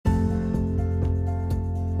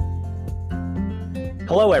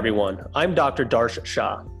Hello, everyone. I'm Dr. Darsh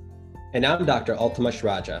Shah. And I'm Dr. Altamash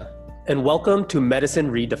Raja. And welcome to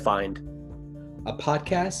Medicine Redefined, a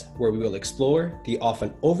podcast where we will explore the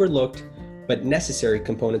often overlooked but necessary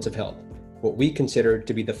components of health, what we consider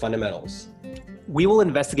to be the fundamentals. We will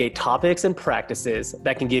investigate topics and practices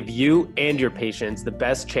that can give you and your patients the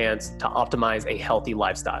best chance to optimize a healthy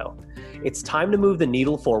lifestyle. It's time to move the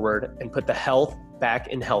needle forward and put the health back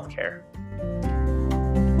in healthcare.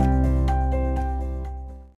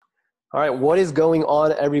 All right, what is going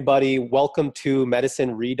on, everybody? Welcome to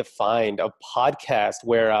Medicine Redefined, a podcast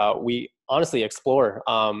where we honestly explore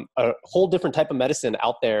a whole different type of medicine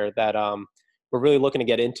out there that we're really looking to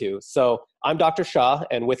get into. So I'm Dr. Shah,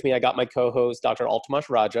 and with me I got my co-host, Dr. Altamash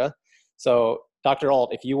Raja. So Dr.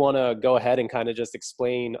 Alt, if you want to go ahead and kind of just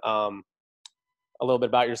explain a little bit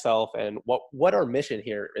about yourself and what our mission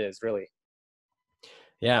here is really.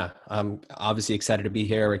 Yeah, I'm obviously excited to be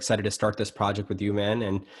here, excited to start this project with you, man.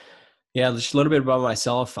 And yeah, just a little bit about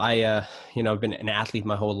myself. I've been an athlete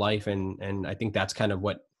my whole life, and I think that's kind of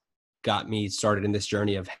what got me started in this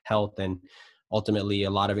journey of health. And ultimately, a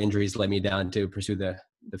lot of injuries led me down to pursue the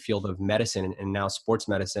field of medicine and now sports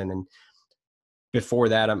medicine. And before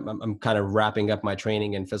that, I'm kind of wrapping up my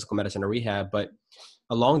training in physical medicine and rehab. But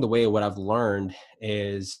along the way, what I've learned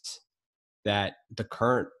is that the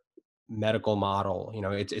current medical model,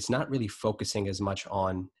 it's not really focusing as much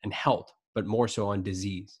on health, but more so on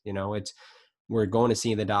disease. We're going to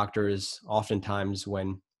see the doctors oftentimes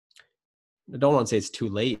when, I don't want to say it's too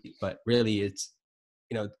late, but really it's,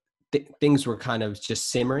 things were kind of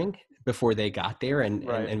just simmering before they got there.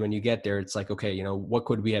 And when you get there, it's like, okay, what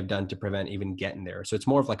could we have done to prevent even getting there? So it's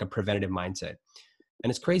more of like a preventative mindset. And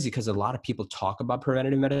it's crazy because a lot of people talk about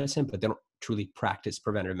preventative medicine, but they don't truly practice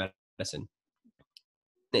preventative medicine.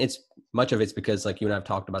 Much of it's because, like you and I've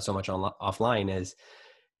talked about so much offline, is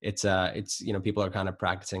it's people are kind of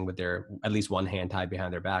practicing with their at least one hand tied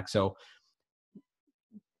behind their back. So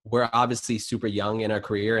we're obviously super young in our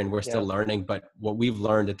career and we're still learning, but what we've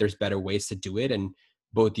learned that there's better ways to do it. And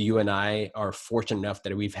both you and I are fortunate enough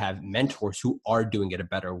that we've had mentors who are doing it a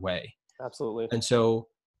better way. Absolutely. And so,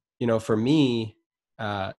 for me,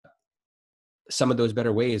 some of those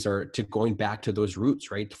better ways are to going back to those roots,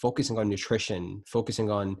 right? Focusing on nutrition, focusing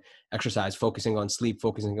on exercise, focusing on sleep,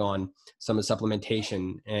 focusing on some of the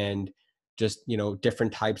supplementation, and just,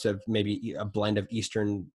 different types of, maybe a blend of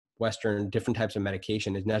Eastern, Western, different types of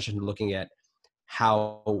medication. Is not just looking at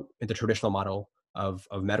how the traditional model of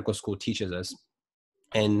medical school teaches us.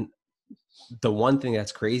 And the one thing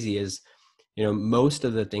that's crazy is, most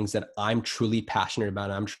of the things that I'm truly passionate about,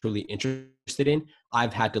 and I'm truly interested in,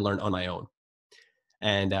 I've had to learn on my own.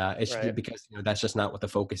 And it's right. Because that's just not what the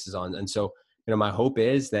focus is on. And so my hope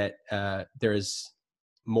is that there's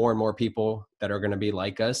more and more people that are going to be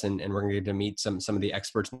like us, and we're going to get to meet some of the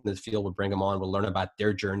experts in this field. We'll bring them on. We'll learn about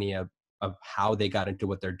their journey of how they got into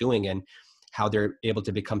what they're doing and how they're able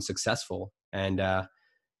to become successful. And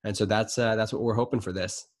so that's what we're hoping for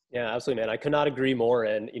this. Yeah, absolutely, man. I could not agree more.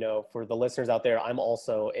 And for the listeners out there, I'm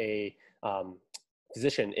also a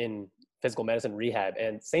physician in physical medicine rehab,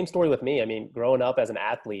 and same story with me. I mean, growing up as an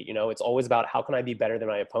athlete, it's always about how can I be better than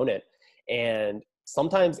my opponent? And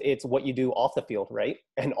sometimes it's what you do off the field, right?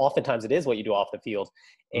 And oftentimes it is what you do off the field.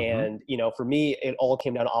 Mm-hmm. And, for me, it all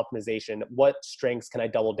came down to optimization. What strengths can I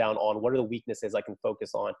double down on? What are the weaknesses I can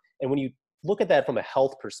focus on? And when you look at that from a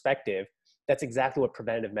health perspective, that's exactly what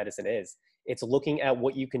preventative medicine is. It's looking at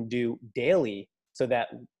what you can do daily so that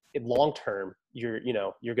in long term, you're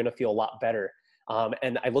going to feel a lot better.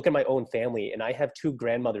 And I look at my own family, and I have two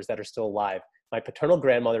grandmothers that are still alive. My paternal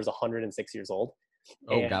grandmother is 106 years old.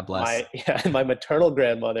 Oh, God bless. My maternal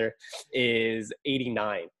grandmother is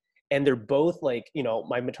 89. And they're both like,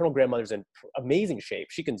 my maternal grandmother's in amazing shape.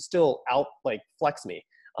 She can still flex me.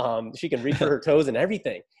 She can reach for her toes and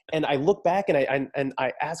everything. And I look back and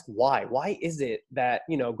I ask why. Why is it that,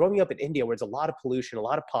 growing up in India, where there's a lot of pollution, a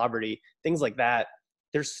lot of poverty, things like that,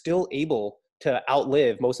 they're still able to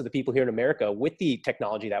outlive most of the people here in America with the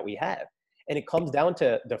technology that we have. And it comes down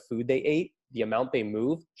to the food they ate, the amount they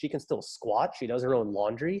move. She can still squat. She does her own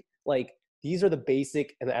laundry. Like, these are the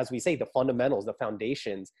basic, and as we say, the fundamentals, the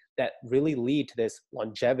foundations that really lead to this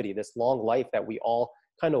longevity, this long life that we all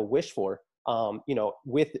kind of wish for,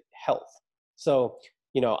 with health. So,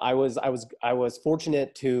 I was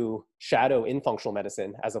fortunate to shadow in functional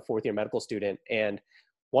medicine as a fourth year medical student. And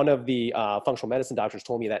one of the functional medicine doctors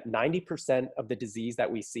told me that 90% of the disease that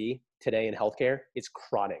we see today in healthcare is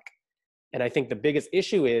chronic. And I think the biggest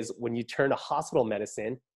issue is when you turn to hospital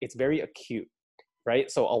medicine, it's very acute.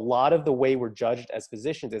 right? So a lot of the way we're judged as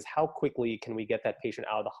physicians is how quickly can we get that patient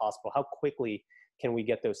out of the hospital? How quickly can we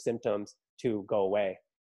get those symptoms to go away?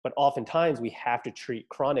 But oftentimes we have to treat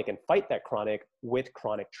chronic and fight that chronic with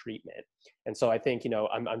chronic treatment. And so I think,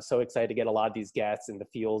 I'm so excited to get a lot of these guests in the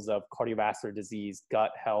fields of cardiovascular disease,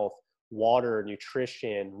 gut health, water,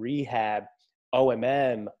 nutrition, rehab,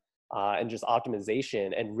 OMM, and just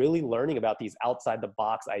optimization, and really learning about these outside the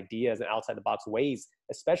box ideas and outside the box ways,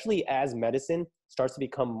 especially as medicine starts to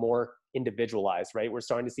become more individualized, right? We're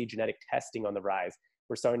starting to see genetic testing on the rise.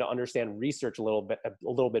 We're starting to understand research a little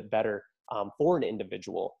bit better for an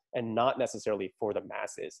individual and not necessarily for the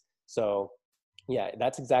masses. So yeah,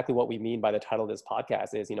 that's exactly what we mean by the title of this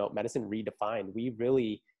podcast is, medicine redefined. We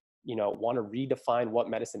really, want to redefine what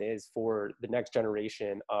medicine is for the next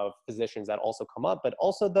generation of physicians that also come up, but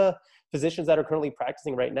also the physicians that are currently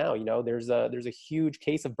practicing right now. There's a huge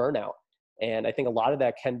case of burnout. And I think a lot of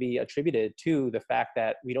that can be attributed to the fact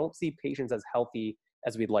that we don't see patients as healthy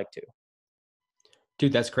as we'd like to.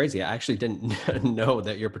 Dude, that's crazy. I actually didn't know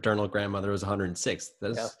that your paternal grandmother was 106.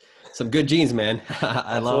 That's some good genes, man.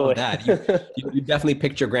 I love that. You definitely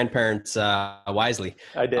picked your grandparents wisely.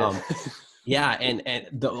 I did. Yeah, and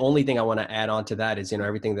the only thing I want to add on to that is,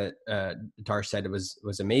 everything that Darsh said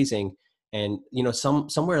was amazing. And,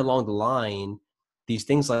 somewhere along the line, these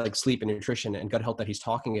things like sleep and nutrition and gut health that he's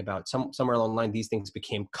talking about, somewhere along the line, these things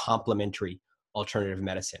became complementary alternative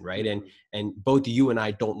medicine, right? And both you and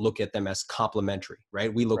I don't look at them as complementary,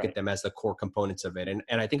 right? We look at them as the core components of it.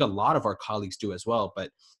 And I think a lot of our colleagues do as well. But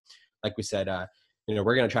like we said,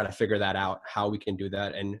 we're going to try to figure that out, how we can do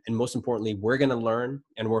that. And most importantly, we're going to learn,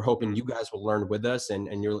 and we're hoping you guys will learn with us,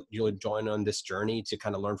 and you'll join on this journey to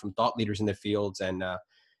kind of learn from thought leaders in the fields, and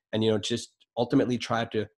just ultimately try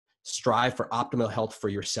to strive for optimal health for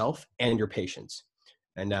yourself and your patients.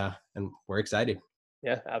 And we're excited.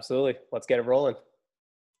 Yeah, absolutely. Let's get it rolling.